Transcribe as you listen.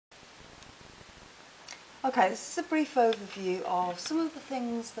Okay, this is a brief overview of some of the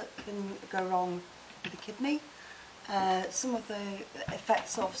things that can go wrong with the kidney, some of the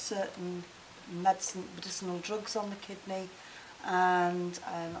effects of certain medicinal drugs on the kidney, and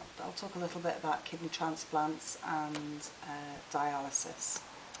I'll talk a little bit about kidney transplants and dialysis.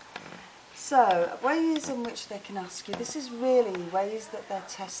 So, ways in which they can ask you, this is really ways that they're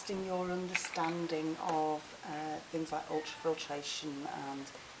testing your understanding of things like ultrafiltration and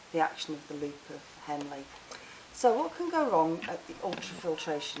the action of the loop of Henle. So what can go wrong at the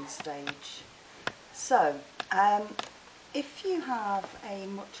ultrafiltration stage? So, if you have a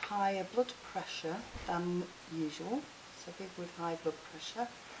much higher blood pressure than usual, so people with high blood pressure,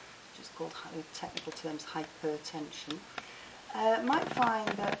 which is called in technical terms hypertension, might find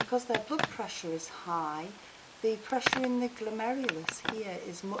that because their blood pressure is high, the pressure in the glomerulus here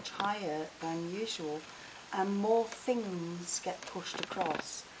is much higher than usual, and more things get pushed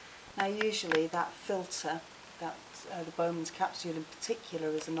across. Now usually that filter, the Bowman's capsule in particular,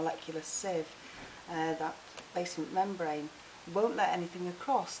 is a molecular sieve, that basement membrane won't let anything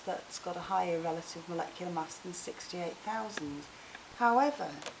across that's got a higher relative molecular mass than 68,000. However,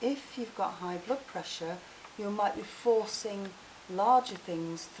 if you've got high blood pressure, you might be forcing larger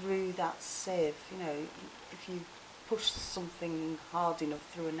things through that sieve. You know, if you push something hard enough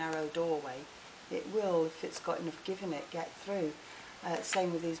through a narrow doorway, it will, if it's got enough give in it, get through.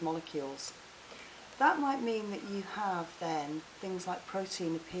 Same with these molecules. That might mean that you have then things like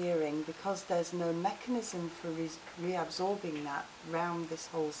protein appearing because there's no mechanism for reabsorbing that round this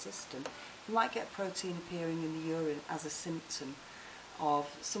whole system. You might get protein appearing in the urine as a symptom of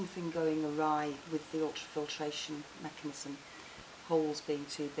something going awry with the ultrafiltration mechanism, holes being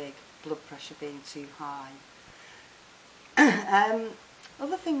too big, blood pressure being too high.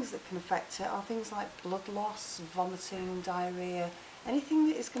 Other things that can affect it are things like blood loss, vomiting, diarrhea, anything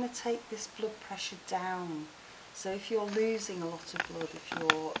that is going to take this blood pressure down. So if you're losing a lot of blood, if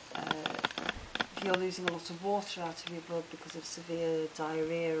you're losing a lot of water out of your blood because of severe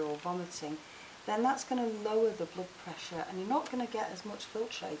diarrhea or vomiting, then that's going to lower the blood pressure, and you're not going to get as much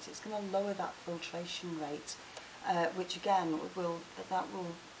filtrate. It's going to lower that filtration rate, which again will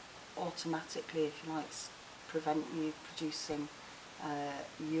automatically, if you like, prevent you producing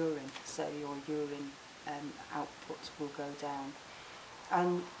urine. So your urine output will go down.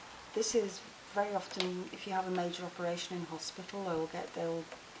 And this is very often, if you have a major operation in hospital,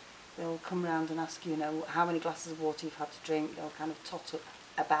 they'll come around and ask you, how many glasses of water you've had to drink. They'll kind of tot up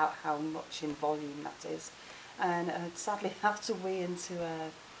about how much in volume that is, and sadly have to wee into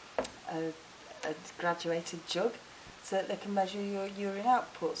a graduated jug so that they can measure your urine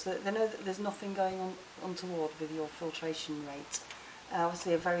output, so that they know that there's nothing going on untoward with your filtration rate.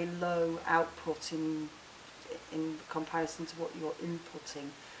 Obviously a very low output in comparison to what you're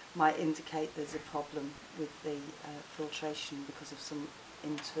inputting might indicate there's a problem with the filtration because of some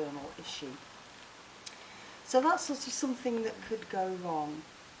internal issue. So that's sort of something that could go wrong.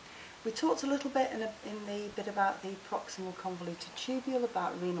 We talked a little bit in the bit about the proximal convoluted tubule,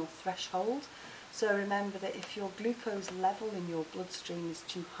 about renal threshold. So remember that if your glucose level in your bloodstream is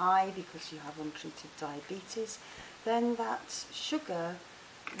too high because you have untreated diabetes, then that sugar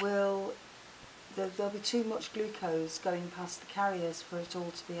there'll be too much glucose going past the carriers for it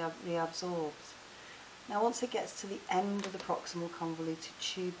all to be reabsorbed. Now once it gets to the end of the proximal convoluted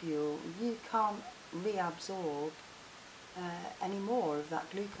tubule, you can't reabsorb any more of that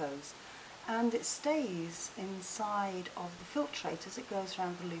glucose, and it stays inside of the filtrate as it goes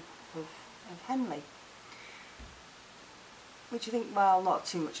around the loop of Henle. Which you think, well, not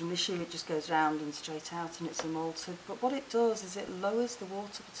too much of an issue, it just goes round and straight out and it's unaltered. But what it does is it lowers the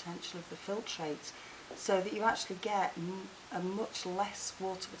water potential of the filtrate, so that you actually get a much less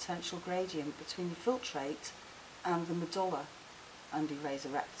water potential gradient between the filtrate and the medulla and the res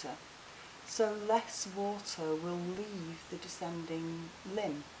erecta. So less water will leave the descending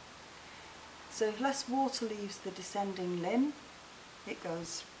limb. So if less water leaves the descending limb,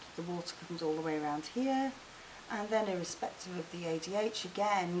 the water comes all the way around here, and then irrespective of the ADH,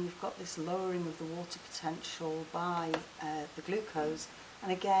 again you've got this lowering of the water potential by the glucose,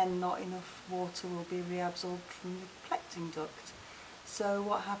 and again not enough water will be reabsorbed from the collecting duct. So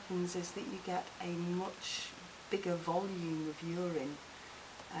what happens is that you get a much bigger volume of urine,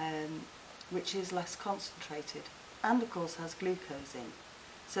 which is less concentrated, and of course has glucose in.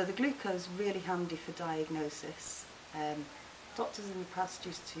 So the glucose is really handy for diagnosis. Doctors in the past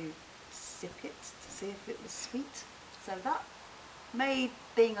used to sip it to see if it was sweet. So that made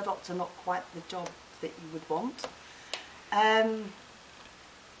being a doctor not quite the job that you would want.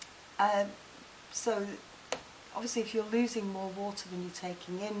 So obviously if you're losing more water than you're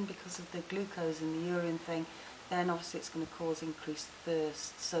taking in because of the glucose in the urine thing, then obviously it's going to cause increased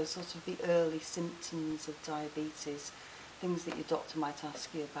thirst. So sort of the early symptoms of diabetes, things that your doctor might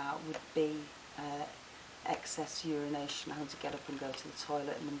ask you about would be excess urination, having to get up and go to the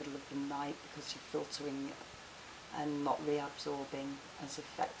toilet in the middle of the night because you're filtering and not reabsorbing as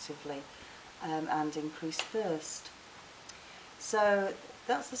effectively, and increased thirst. So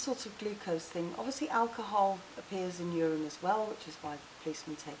that's the sort of glucose thing. Obviously alcohol appears in urine as well, which is why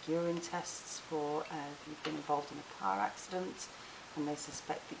policemen take urine tests for if you've been involved in a car accident and they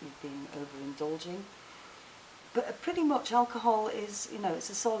suspect that you've been overindulging. But pretty much alcohol is, you know, it's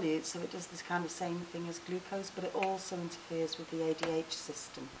a solute, so it does this kind of same thing as glucose, but it also interferes with the ADH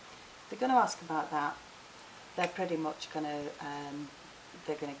system. If they're going to ask about that, they're pretty much going to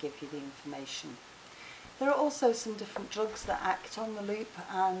give you the information. There are also some different drugs that act on the loop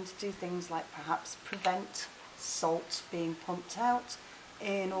and do things like perhaps prevent salt being pumped out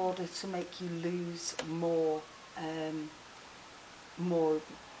in order to make you lose more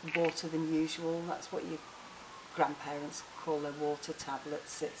water than usual. That's what your grandparents call their water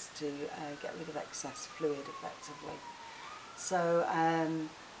tablets. It's to get rid of excess fluid effectively. So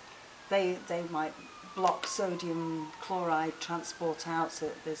they might block sodium chloride transport out so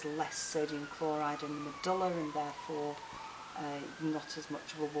that there's less sodium chloride in the medulla and therefore not as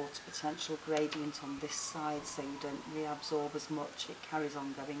much of a water potential gradient on this side, so you don't reabsorb as much. It carries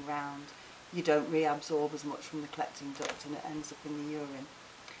on going round. You don't reabsorb as much from the collecting duct and it ends up in the urine.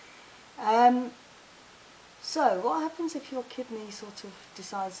 So what happens if your kidney sort of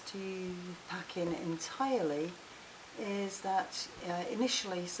decides to pack in entirely is that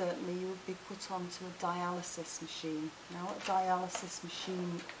initially certainly you would be put onto a dialysis machine. Now what a dialysis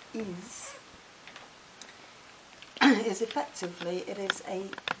machine is effectively, it is a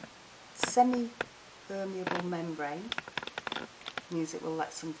semi-permeable membrane, means it will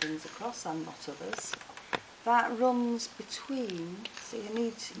let some things across and not others, that runs between, so you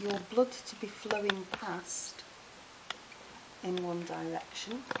need your blood to be flowing past in one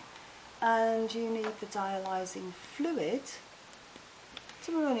direction, and you need the dialysing fluid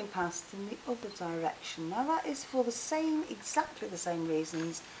to be running past in the other direction. Now that is for the same, exactly the same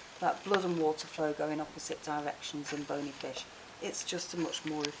reasons that blood and water flow go in opposite directions in bony fish. It's just a much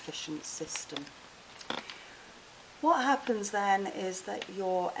more efficient system. What happens then is that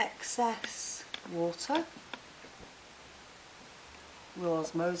your excess water will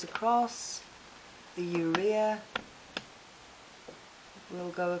osmose across, the urea will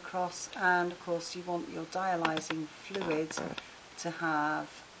go across, and of course you want your dialysing fluid to have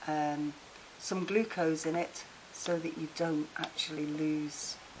some glucose in it so that you don't actually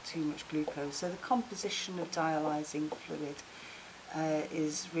lose too much glucose. So the composition of dialysing fluid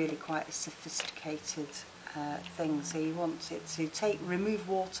is really quite a sophisticated thing. So you want it to remove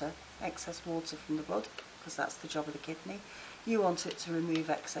water, excess water from the blood, because that's the job of the kidney. You want it to remove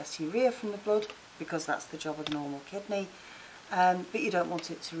excess urea from the blood, because that's the job of the normal kidney. But you don't want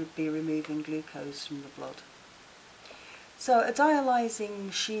it to be removing glucose from the blood. So a dialysing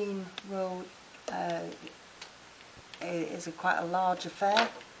machine will is quite a large affair.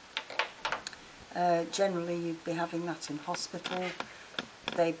 Generally you'd be having that in hospital.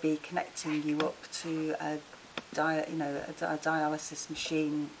 They'd be connecting you up to a dialysis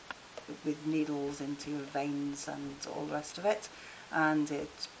machine with needles into your veins and all the rest of it, and it'd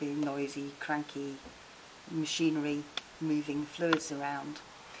be noisy, cranky machinery moving fluids around.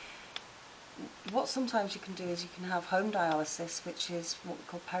 What sometimes you can do is you can have home dialysis, which is what we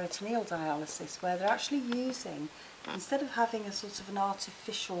call peritoneal dialysis, where they're actually using, instead of having a sort of an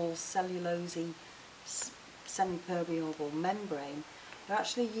artificial cellulosey semi-permeable membrane, they're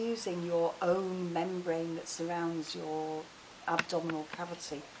actually using your own membrane that surrounds your abdominal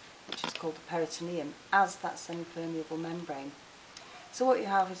cavity, which is called the peritoneum, as that semi-permeable membrane. So what you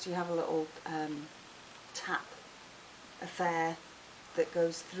have is you have a little tap affair that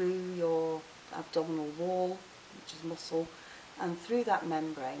goes through your abdominal wall, which is muscle, and through that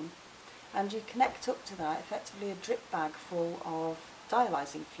membrane, and you connect up to that effectively a drip bag full of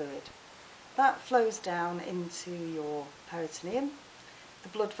dialysing fluid. That flows down into your peritoneum. The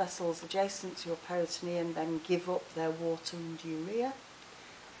blood vessels adjacent to your peritoneum then give up their water and urea,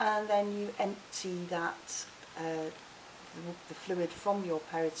 and then you empty that the fluid from your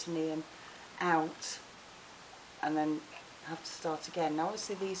peritoneum out, and then have to start again. Now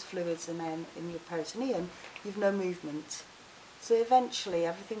obviously these fluids are then in your peritoneum, you've no movement, so eventually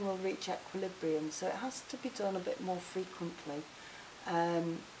everything will reach equilibrium, so it has to be done a bit more frequently,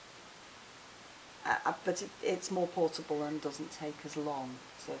 but it's more portable and doesn't take as long.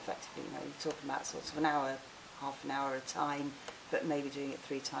 So effectively, you know, you're talking about sort of an hour half an hour at a time, but maybe doing it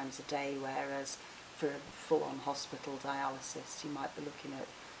 3 times a day, whereas for a full-on hospital dialysis you might be looking at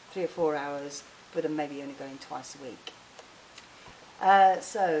 3 or 4 hours, but maybe only going twice a week.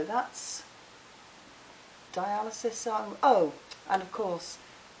 So that's dialysis. Oh, and of course,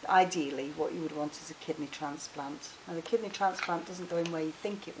 ideally what you would want is a kidney transplant. And the kidney transplant doesn't go in where you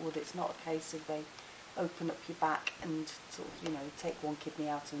think it would. It's not a case of they open up your back and sort of, you know, take one kidney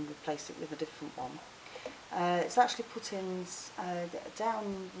out and replace it with a different one. It's actually put in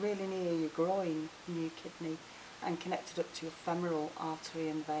down really near your groin, in your kidney, and connected up to your femoral artery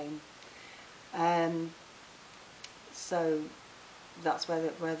and vein. So that's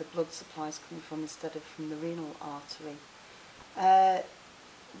where the blood supply is coming from instead of from the renal artery.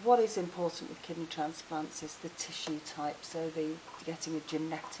 What is important with kidney transplants is the tissue type, so getting a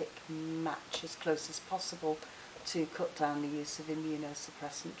genetic match as close as possible to cut down the use of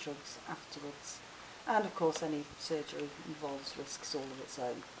immunosuppressant drugs afterwards. And of course any surgery involves risks all of its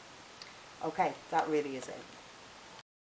own. Okay, that really is it.